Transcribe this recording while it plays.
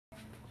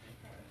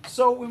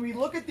So when we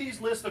look at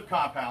these lists of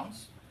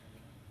compounds,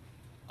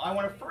 I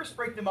want to first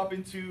break them up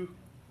into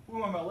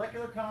who are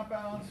molecular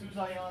compounds, who's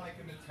ionic,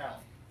 and metallic.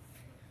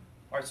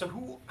 All right, so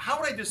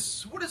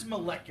what is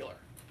molecular?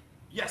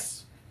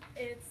 Yes?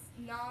 It's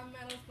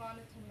non-metals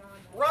bonded to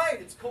non-metals.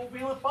 Right, it's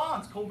covalent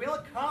bonds.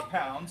 Covalent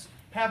compounds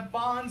have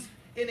bonds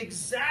in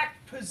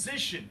exact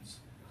positions.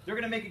 They're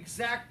going to make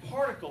exact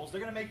particles.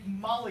 They're going to make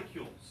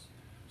molecules.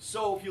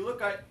 So if you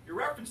look at your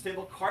reference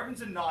table,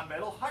 carbon's a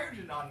nonmetal,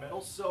 hydrogen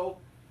nonmetal. So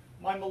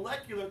my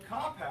molecular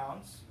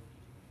compounds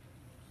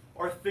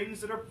are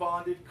things that are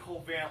bonded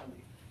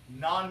covalently.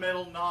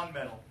 Nonmetal,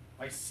 nonmetal.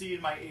 My C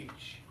and my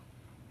H.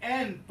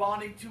 N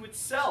bonding to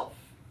itself.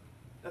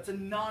 That's a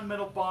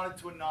nonmetal bonded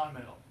to a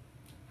nonmetal.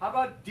 How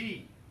about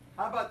D?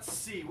 How about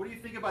C? What do you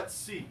think about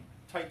C?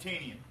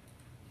 Titanium.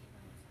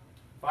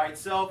 By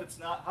itself, it's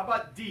not. How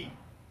about D?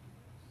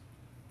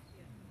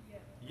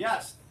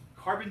 Yes,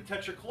 carbon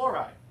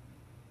tetrachloride.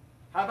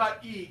 How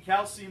about E?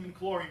 Calcium and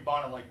chlorine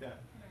bonded like that?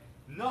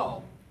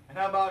 No. And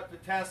how about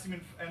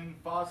potassium and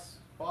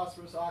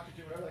phosphorus,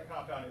 oxygen, whatever that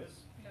compound is?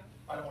 No.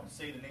 I don't want to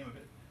say the name of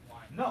it. Why?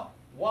 No.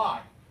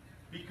 Why?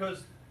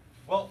 Because,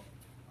 well,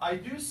 I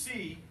do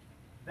see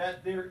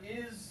that there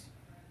is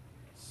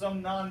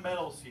some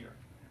nonmetals here.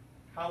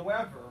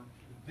 However,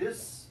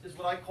 this is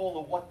what I call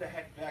a what the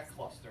heck that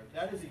cluster.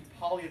 That is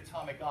a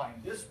polyatomic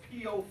ion. This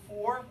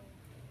PO4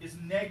 is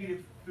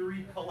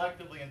 -3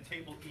 collectively in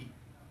table E.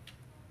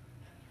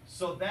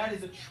 So that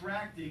is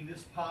attracting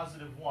this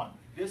 +1.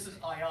 This is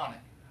ionic.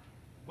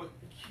 What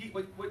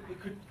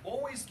could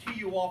always key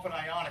you off an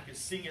ionic is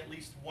seeing at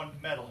least one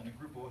metal in a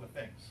group of other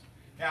things.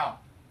 Now,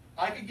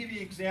 I could give you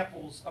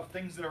examples of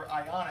things that are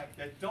ionic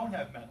that don't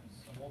have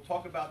metals, and we'll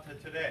talk about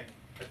that today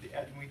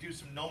when we do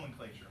some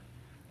nomenclature.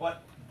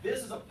 But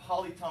this is a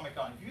polyatomic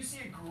ion. If you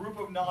see a group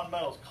of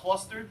nonmetals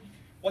clustered,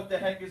 what the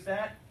heck is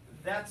that?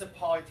 That's a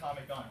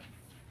polyatomic ion.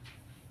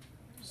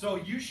 So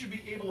you should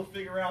be able to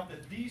figure out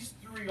that these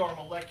three are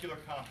molecular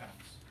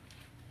compounds.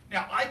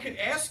 Now, I could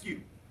ask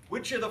you,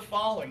 which of the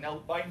following? Now,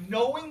 by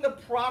knowing the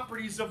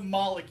properties of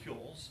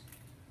molecules,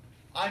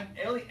 I'm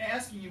only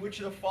asking you which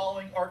of the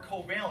following are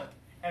covalent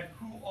and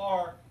who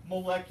are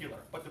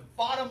molecular. But the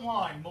bottom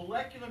line,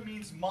 molecular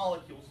means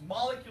molecules.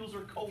 Molecules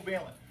are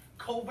covalent.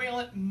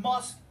 Covalent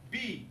must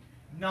be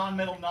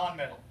nonmetal,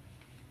 nonmetal.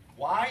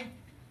 Why?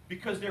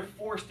 Because they're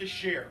forced to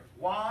share.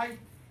 Why?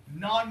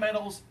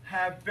 Nonmetals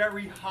have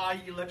very high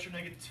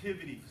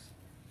electronegativities.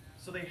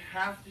 So they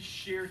have to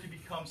share to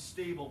become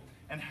stable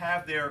and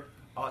have their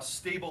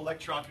stable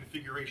electron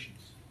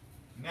configurations.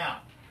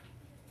 Now,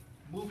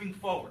 moving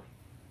forward,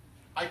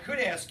 I could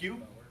ask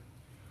you,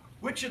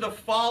 which of the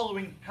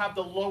following have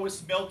the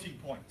lowest melting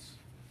points?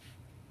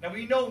 Now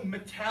we know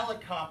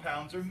metallic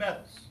compounds are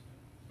metals.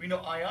 We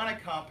know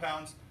ionic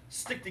compounds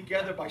stick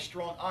together by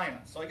strong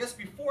ions. So I guess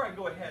before I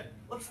go ahead,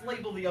 let's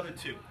label the other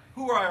two.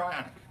 Who are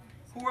ionic?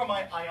 Who are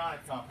my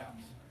ionic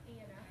compounds? E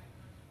and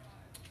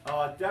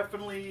F.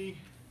 Definitely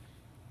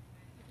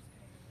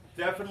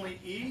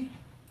E.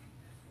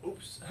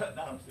 Oops, no,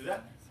 don't do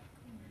that.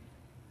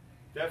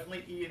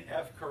 Definitely E and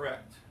F,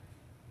 correct.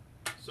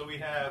 So we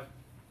have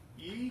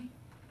E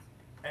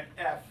and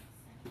F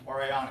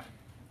are ionic.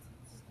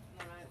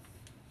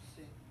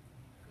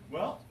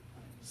 Well,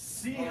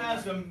 C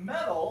has a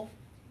metal,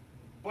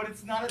 but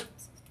it's not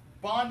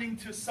bonding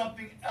to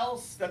something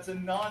else that's a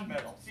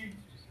nonmetal. See,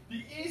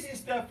 the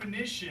easiest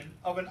definition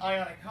of an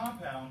ionic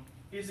compound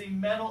is a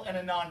metal and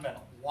a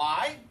nonmetal.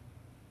 Why?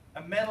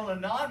 A metal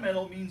and a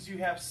nonmetal means you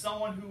have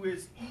someone who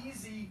is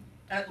easy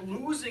at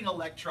losing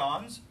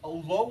electrons, a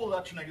low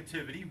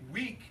electronegativity,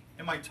 weak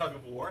in my tug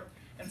of war,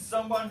 and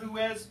someone who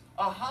has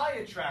a high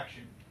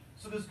attraction.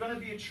 So there's going to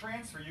be a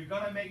transfer. You're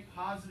going to make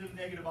positive,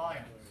 negative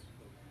ions.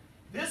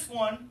 This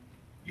one,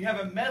 you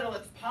have a metal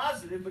that's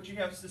positive, but you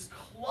have this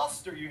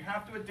cluster. You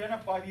have to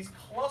identify these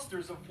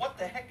clusters of what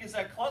the heck is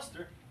that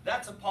cluster.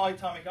 That's a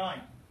polyatomic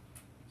ion.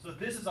 So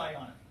this is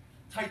ionic.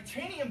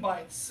 Titanium by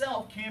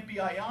itself can't be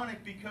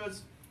ionic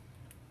because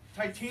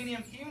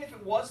titanium, even if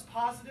it was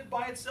positive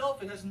by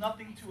itself, it has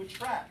nothing to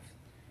attract.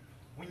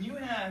 When you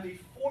have a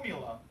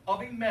formula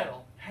of a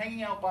metal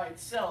hanging out by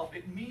itself,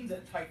 it means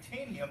that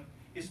titanium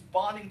is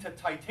bonding to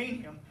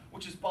titanium,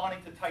 which is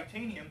bonding to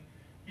titanium.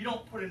 You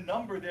don't put a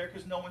number there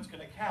because no one's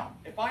going to count.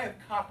 If I have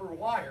copper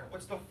wire,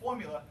 what's the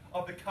formula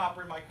of the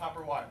copper in my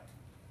copper wire?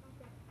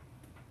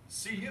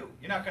 Cu.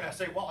 You're not going to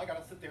say, well, I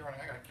got to sit there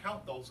and I got to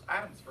count those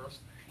atoms first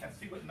and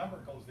see what number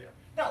goes there.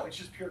 No, it's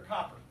just pure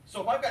copper.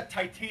 So if I've got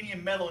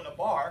titanium metal in a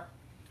bar,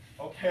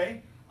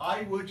 okay,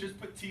 I would just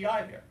put Ti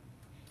there.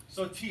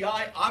 So Ti,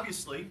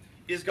 obviously,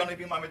 is going to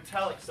be my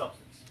metallic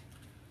substance.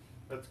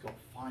 Let's go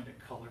find a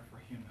color for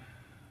him.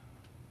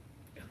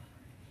 Is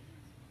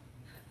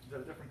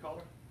that a different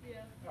color?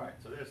 Yeah. All right,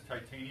 so there's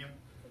titanium,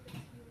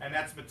 and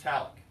that's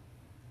metallic.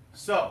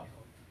 So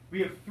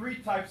we have three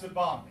types of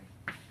bonding.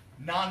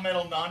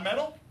 Non-metal,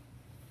 non-metal,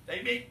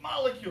 they make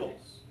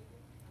molecules.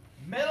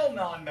 Metal,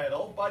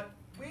 non-metal, but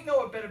we know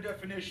a better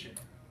definition.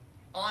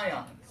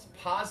 Ions,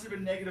 positive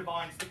and negative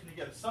ions sticking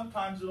together.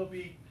 Sometimes it'll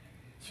be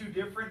two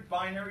different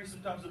binaries,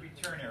 sometimes they'll be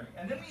ternary.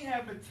 And then we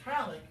have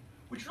metallic,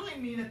 which really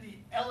mean that the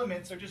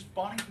elements are just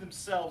bonding to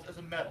themselves as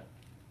a metal.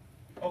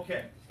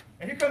 Okay,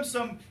 and here comes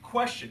some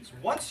questions.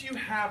 Once you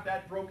have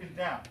that broken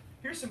down,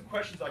 here's some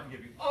questions I can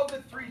give you. Of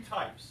the three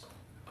types,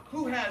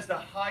 who has the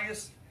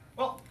highest,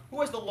 well, who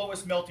has the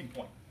lowest melting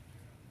point?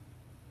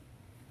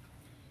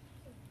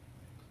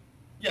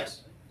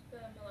 Yes? The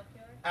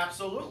molecular.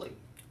 Absolutely.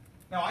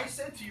 Now I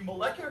said to you,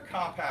 molecular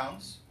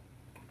compounds,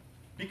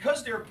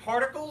 because they're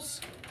particles,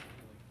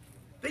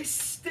 they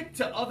stick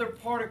to other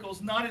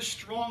particles not as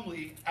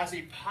strongly as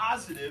a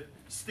positive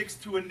sticks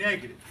to a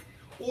negative,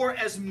 or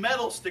as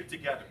metals stick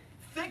together.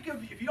 Think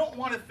of, if you don't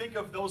want to think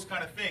of those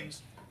kind of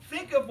things,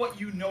 think of what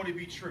you know to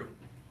be true.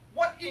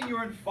 What in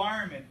your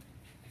environment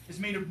is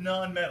made of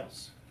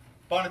non-metals,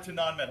 bonded to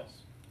non-metals?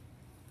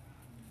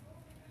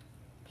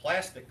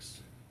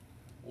 Plastics,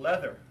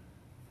 leather,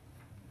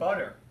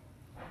 butter,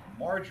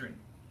 margarine.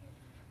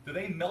 Do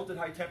they melt at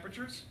high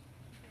temperatures?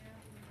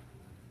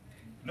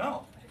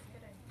 No.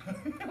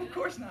 Just kidding. Of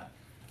course not.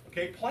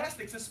 Okay,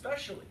 plastics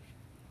especially.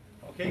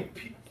 Okay,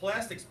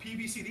 plastics,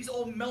 PVC, these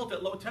all melt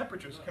at low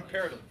temperatures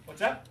comparatively. What's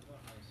that?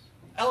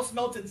 Else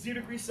melts at 0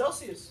 degrees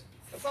Celsius.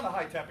 That's not a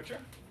high temperature.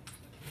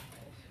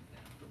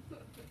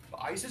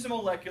 Ice is a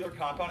molecular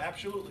compound,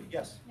 absolutely,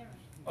 yes.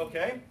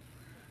 Okay,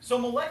 so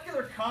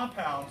molecular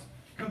compounds,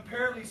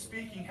 comparatively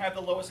speaking, have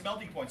the lowest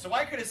melting point. So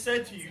I could have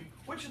said to you,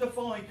 which of the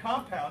following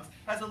compounds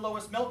has the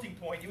lowest melting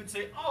point? You would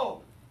say,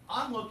 oh,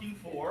 I'm looking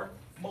for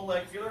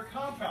molecular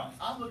compounds.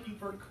 I'm looking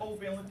for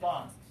covalent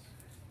bonds.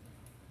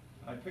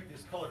 I picked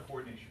this color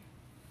coordination.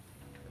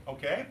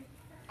 Okay?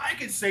 I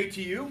could say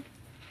to you,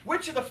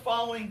 which of the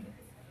following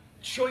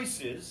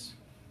choices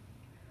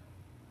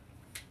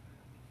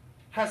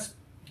has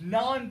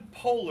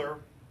non-polar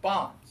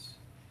bonds?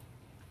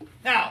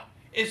 Now,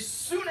 as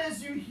soon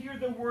as you hear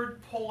the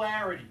word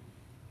polarity,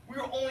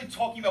 we're only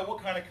talking about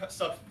what kind of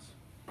substance?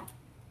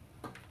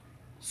 As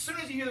soon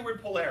as you hear the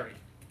word polarity,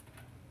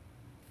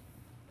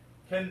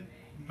 can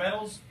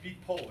metals be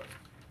polar?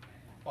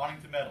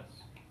 Bonding to metals.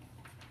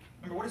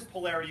 Remember, what does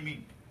polarity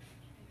mean?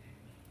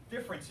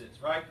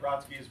 Differences, right?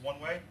 Brodsky is one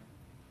way,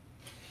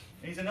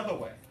 and he's another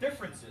way.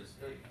 Differences.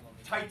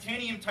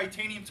 Titanium,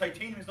 titanium,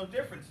 titanium is no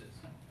differences.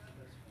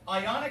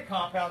 Ionic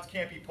compounds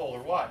can't be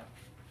polar. Why?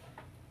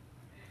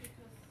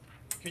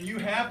 Can you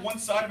have one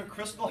side of a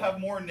crystal have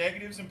more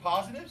negatives and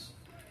positives?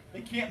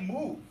 They can't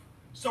move.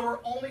 So we're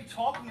only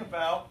talking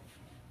about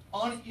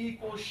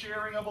unequal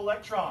sharing of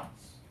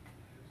electrons.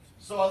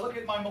 So I look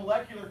at my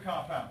molecular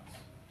compounds,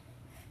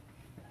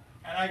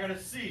 and I got to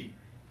see,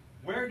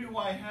 where do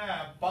I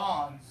have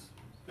bonds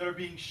that are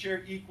being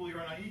shared equally or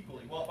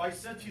unequally? Well, if I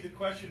said to you the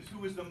question is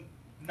who is the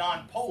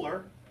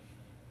non-polar,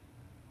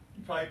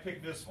 you probably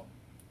pick this one.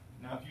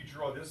 Now if you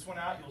draw this one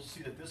out, you'll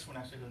see that this one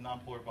actually has a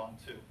non-polar bond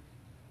too.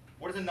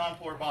 What does a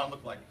non-polar bond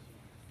look like?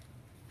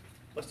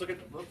 Let's look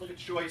at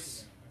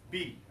choice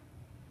B.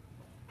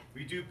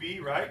 We do B,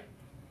 right?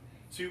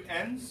 Two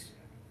ends.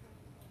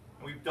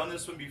 And we've done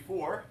this one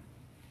before.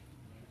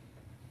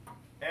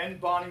 N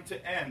bonding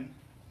to N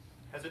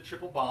has a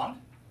triple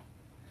bond.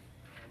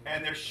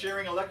 And they're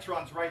sharing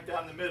electrons right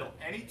down the middle.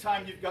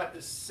 Anytime you've got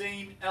the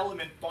same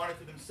element bonded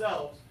to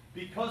themselves,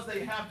 because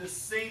they have the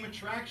same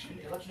attraction,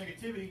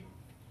 electronegativity,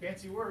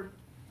 fancy word,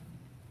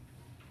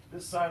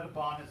 this side of the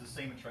bond has the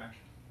same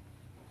attraction.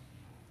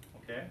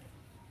 Okay?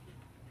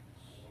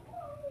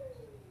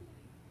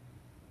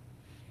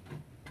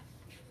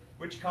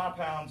 Which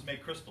compounds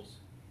make crystals?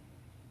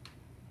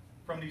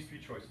 From these three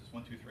choices,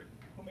 1, 2, 3.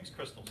 Who makes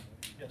crystals?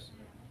 Yes.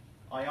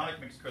 Ionic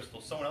makes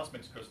crystals. Someone else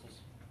makes crystals.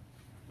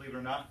 Believe it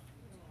or not.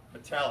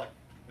 Metallic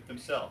with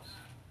themselves.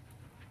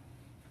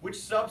 Which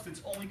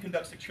substance only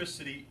conducts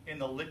electricity in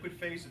the liquid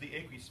phase or the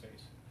aqueous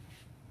phase?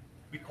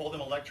 We call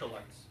them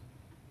electrolytes.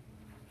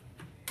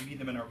 We need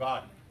them in our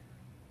body.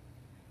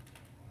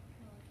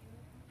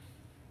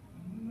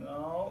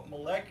 No,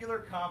 molecular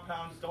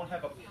compounds don't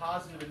have a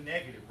positive and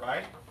negative,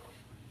 right?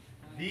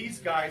 These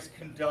guys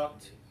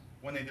conduct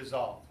when they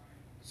dissolve.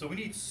 So we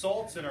need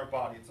salts in our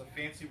body. It's a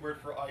fancy word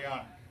for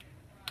ionic.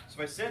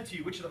 So if I said to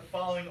you, which of the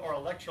following are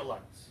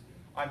electrolytes?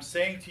 I'm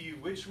saying to you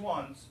which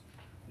ones,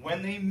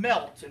 when they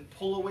melt and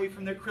pull away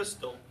from their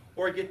crystal,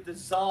 or get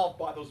dissolved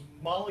by those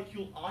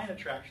molecule ion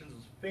attractions,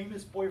 those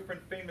famous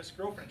boyfriend, famous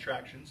girlfriend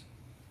attractions,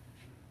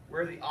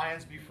 where the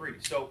ions be free.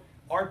 So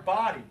our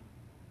body,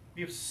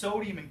 we have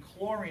sodium and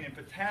chlorine and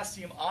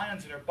potassium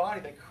ions in our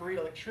body that create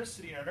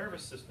electricity in our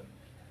nervous system.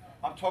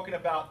 I'm talking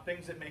about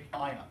things that make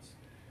ions.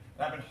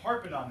 And I've been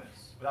harping on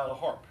this without a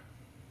harp.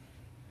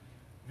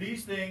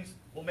 These things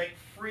will make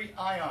free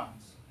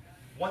ions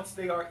once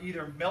they are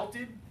either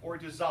melted or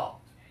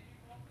dissolved.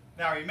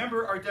 Now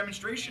remember our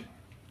demonstration,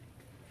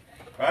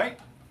 right?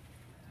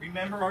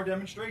 Remember our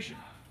demonstration.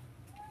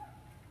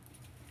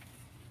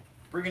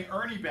 Bringing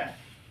Ernie back.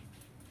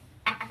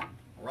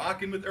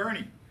 Rocking with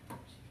Ernie.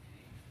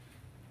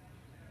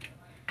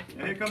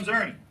 And here comes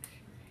Ernie.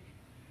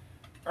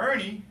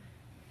 Ernie,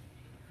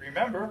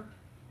 remember,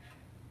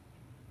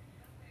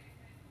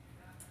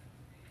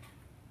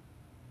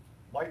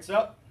 lights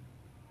up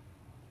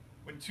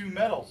when two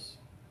metals.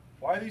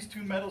 Why do these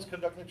two metals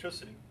conduct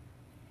electricity?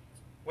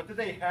 What do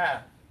they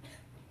have?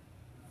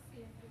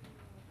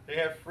 They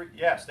have free,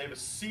 yes, they have a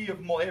sea of,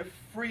 they have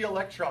free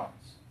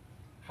electrons.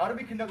 How do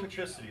we conduct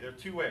electricity? There are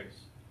two ways.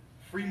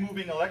 Free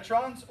moving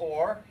electrons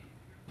or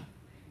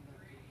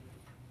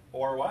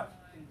what?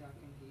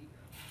 Conducting heat.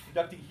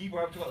 Conducting heat,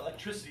 we're up to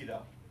electricity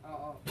though.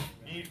 Oh.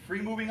 You need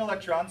free moving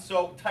electrons,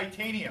 so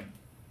titanium.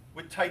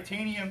 Would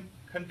titanium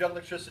conduct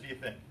electricity, you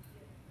think?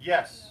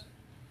 Yes.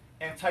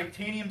 And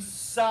titanium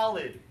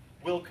solid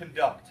will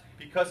conduct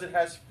because it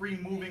has free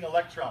moving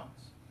electrons.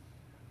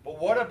 But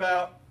what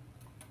about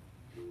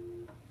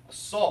a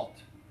salt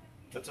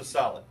that's a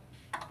solid?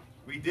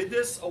 We did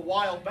this a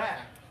while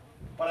back,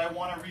 but I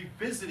want to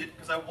revisit it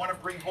because I want to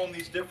bring home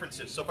these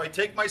differences. So if I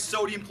take my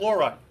sodium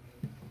chloride,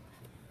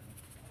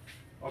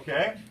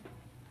 okay,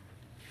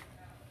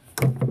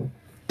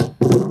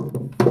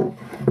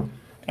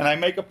 and I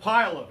make a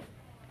pile of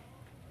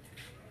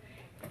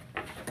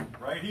it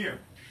right here.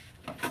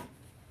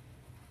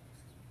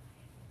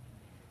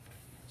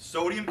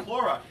 Sodium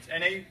chloride, it's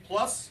Na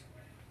plus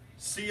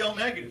Cl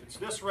negative. It's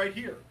this right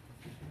here.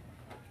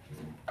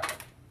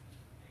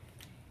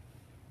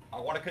 I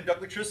want to conduct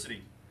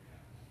electricity.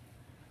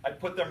 I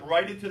put them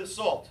right into the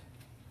salt.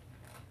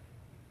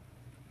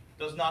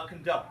 Does not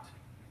conduct.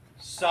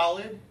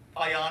 Solid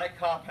ionic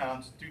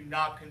compounds do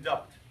not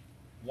conduct.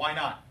 Why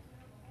not?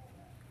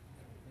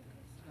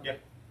 Yeah.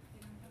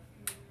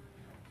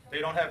 They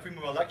don't have free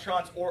moving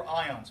electrons or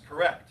ions,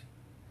 correct.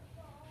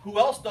 Who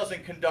else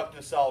doesn't conduct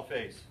in the solid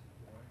phase?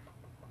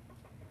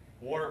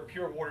 Water,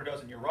 pure water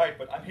doesn't, you're right,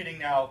 but I'm hitting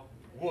now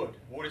wood.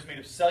 Wood is made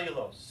of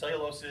cellulose.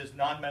 Cellulose is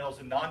nonmetals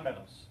and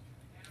nonmetals.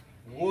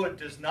 Wood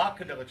does not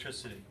conduct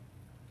electricity.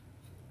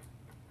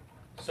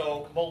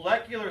 So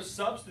molecular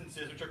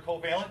substances which are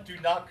covalent do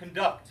not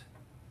conduct.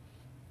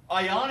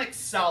 Ionic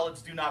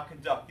solids do not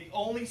conduct. The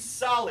only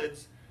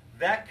solids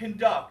that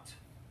conduct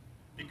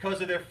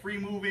because of their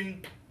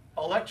free-moving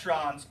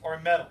electrons are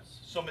metals.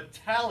 So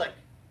metallic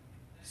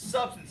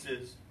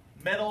substances,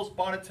 metals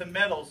bonded to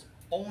metals,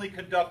 only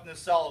conduct in the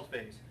solid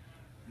phase.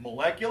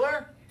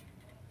 Molecular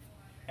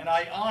and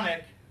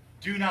ionic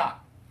do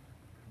not.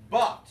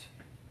 But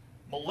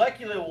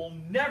molecular will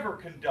never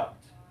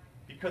conduct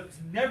because it's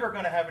never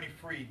going to have any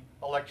free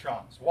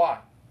electrons. Why?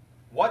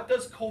 What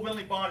does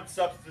covalently bonded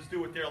substances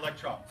do with their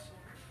electrons?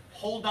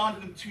 Hold on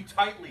to them too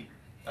tightly.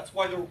 That's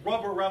why the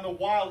rubber around the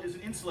wire is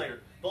an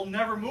insulator. They'll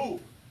never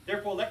move.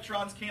 Therefore,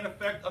 electrons can't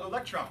affect other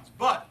electrons.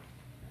 But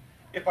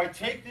if I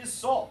take this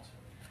salt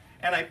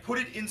and I put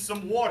it in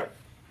some water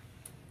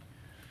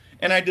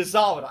and I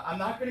dissolve it, I'm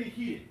not going to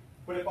heat it,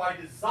 but if I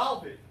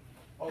dissolve it,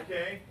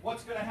 okay,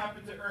 what's going to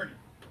happen to Ernie?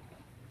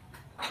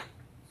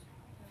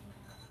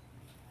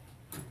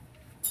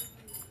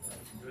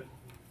 Good.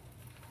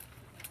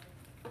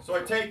 So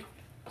I take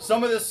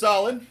some of this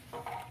solid,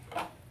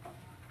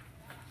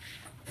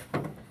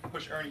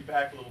 push Ernie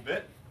back a little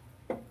bit,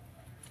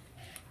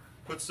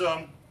 put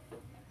some,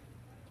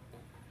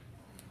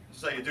 this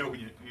is how you do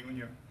it when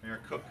you're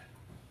a cook,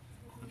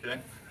 okay?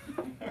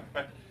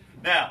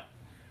 Now,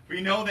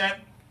 we know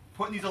that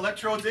putting these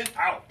electrodes in,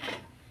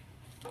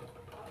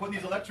 putting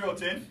these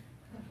electrodes in,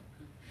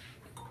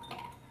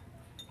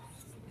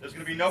 there's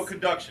going to be no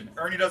conduction.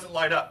 Ernie doesn't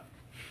light up,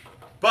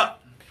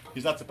 but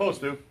he's not supposed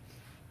to.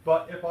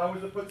 But if I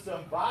was to put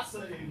some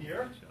Vasa in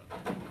here,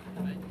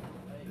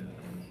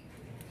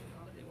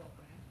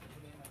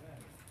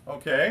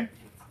 okay,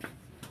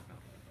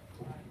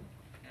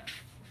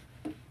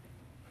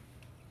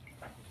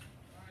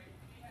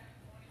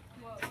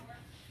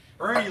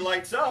 Ernie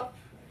lights up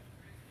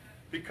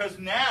because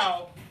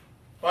now,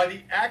 by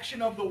the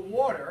action of the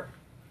water,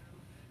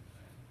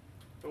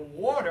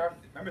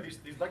 remember these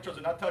electrodes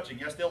are not touching.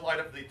 Yes, they'll light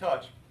up if they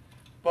touch.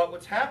 But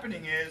what's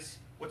happening is,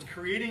 what's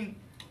creating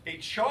a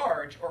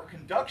charge or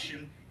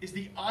conduction is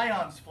the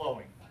ions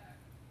flowing.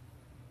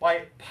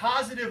 By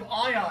positive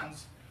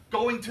ions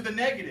going to the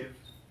negative,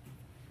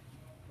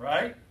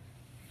 right?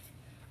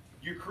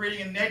 You're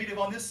creating a negative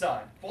on this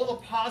side. If all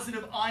the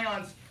positive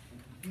ions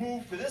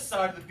move to this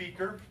side of the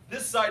beaker,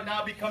 this side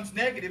now becomes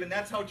negative, and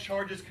that's how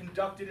charge is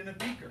conducted in a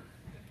beaker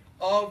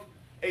of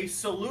a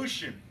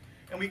solution.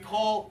 And we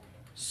call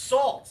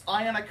salts,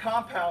 ionic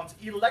compounds,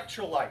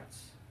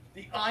 electrolytes.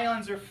 The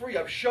ions are free.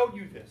 I've showed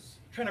you this.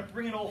 I'm trying to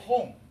bring it all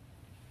home.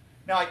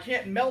 Now, I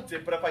can't melt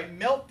it, but if I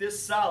melt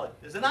this solid,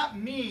 does it not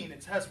mean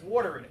it has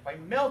water in it? If I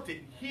melt it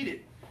and heat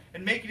it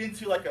and make it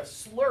into like a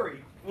slurry,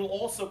 it will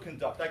also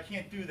conduct. I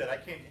can't do that. I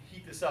can't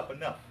heat this up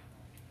enough.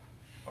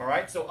 All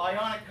right, so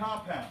ionic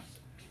compounds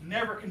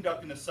never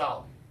conduct in a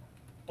solid,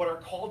 but are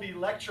called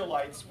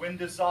electrolytes when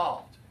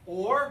dissolved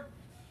or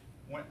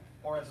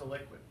as a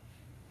liquid.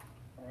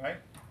 All right?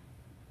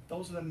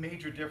 Those are the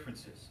major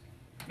differences.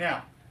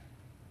 Now,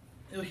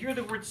 you'll hear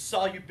the word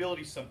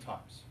solubility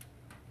sometimes.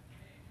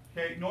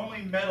 Okay,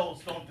 normally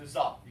metals don't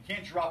dissolve. You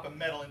can't drop a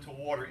metal into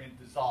water and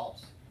it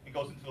dissolves and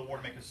goes into the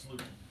water to make a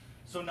solution.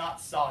 So not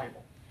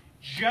soluble.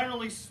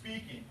 Generally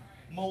speaking,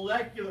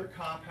 molecular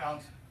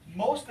compounds,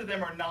 most of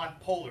them are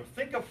nonpolar.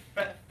 Think of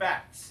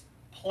fats,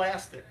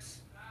 plastics,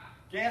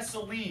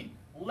 gasoline,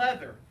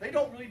 leather, they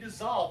don't really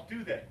dissolve,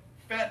 do they?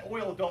 Fat and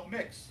oil don't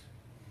mix.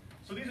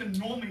 So these are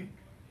normally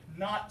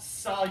not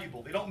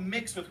soluble. They don't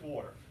mix with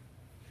water.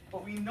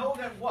 But we know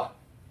that what?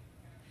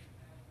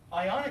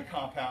 Ionic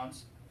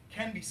compounds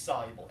can be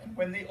soluble. And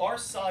when they are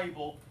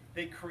soluble,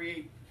 they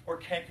create or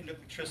can conduct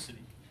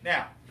electricity.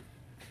 Now,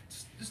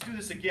 let's do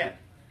this again.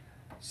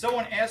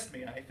 Someone asked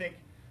me, and I think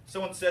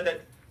someone said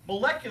that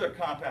molecular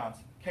compounds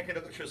can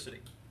conduct electricity.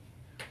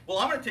 Well,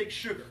 I'm going to take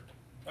sugar.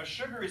 Now,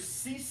 sugar is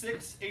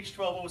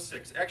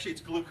C6H12O6. Actually,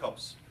 it's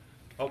glucose.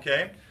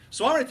 Okay?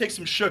 So I'm going to take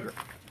some sugar.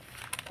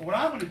 What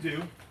I'm going to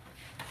do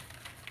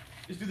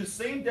is do the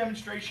same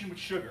demonstration with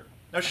sugar.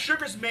 Now,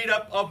 sugar is made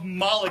up of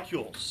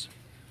molecules.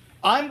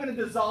 I'm going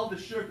to dissolve the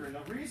sugar. And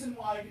the reason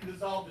why I can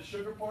dissolve the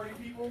sugar, party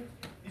people,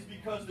 is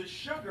because the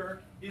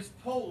sugar is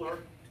polar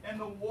and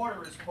the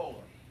water is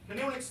polar. Can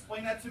anyone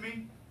explain that to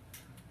me?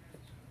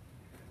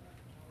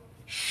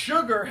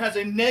 Sugar has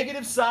a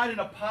negative side and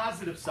a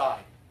positive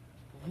side.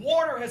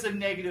 Water has a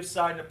negative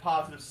side and a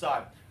positive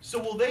side. So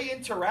will they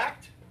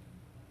interact?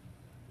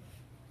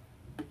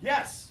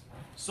 Yes.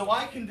 So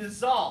I can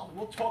dissolve.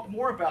 We'll talk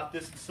more about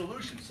this in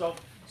solution. So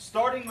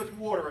starting with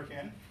water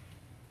again.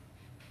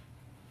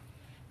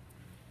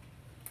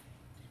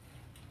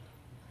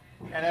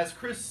 And as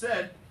Chris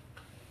said,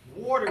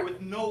 water with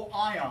no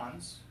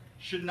ions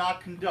should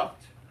not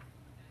conduct.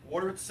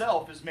 Water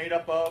itself is made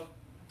up of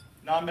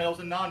nonmetals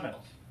and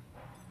nonmetals.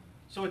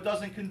 So it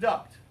doesn't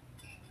conduct.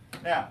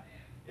 Now,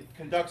 it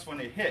conducts when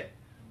they hit.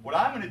 What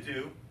I'm going to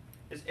do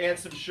is add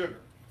some sugar.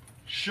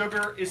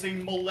 Sugar is a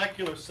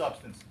molecular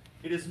substance.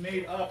 It is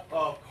made up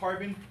of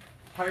carbon,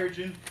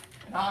 hydrogen,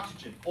 and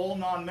oxygen, all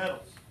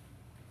nonmetals.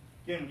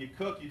 Again, when you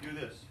cook, you do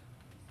this.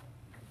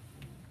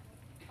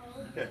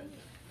 Okay.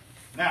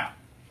 Now,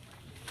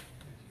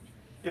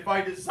 if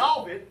I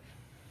dissolve it,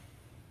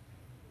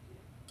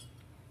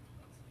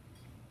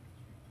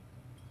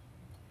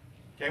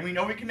 okay, we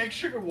know we can make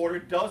sugar water.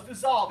 It does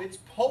dissolve. It's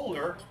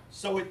polar,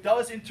 so it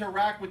does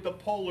interact with the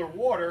polar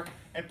water.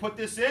 And put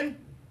this in,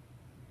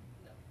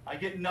 I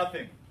get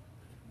nothing.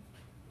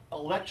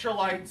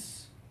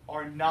 Electrolytes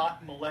are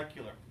not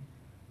molecular.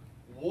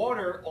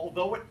 Water,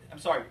 although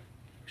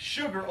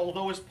sugar,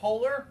 although it's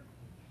polar,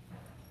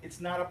 it's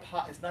not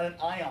an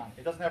ion.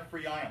 It doesn't have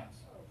free ions.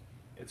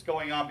 It's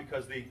going on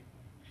because the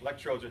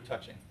electrodes are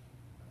touching.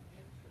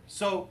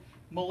 So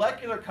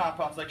molecular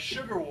compounds like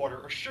sugar water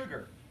or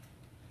sugar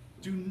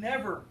do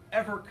never,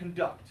 ever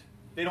conduct.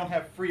 They don't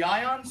have free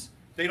ions.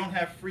 They don't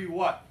have free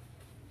what?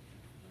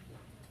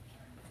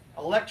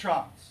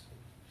 Electrons.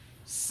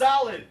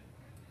 Solid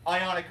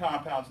ionic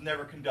compounds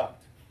never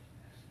conduct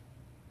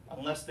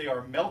unless they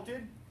are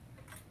melted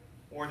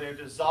or they're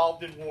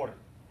dissolved in water.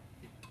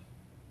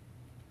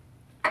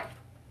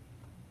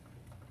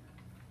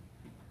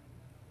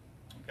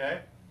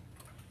 Okay?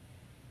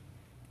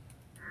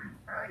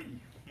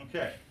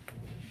 Okay.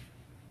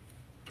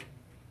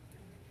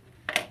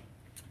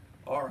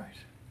 All right.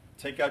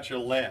 Take out your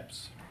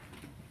labs.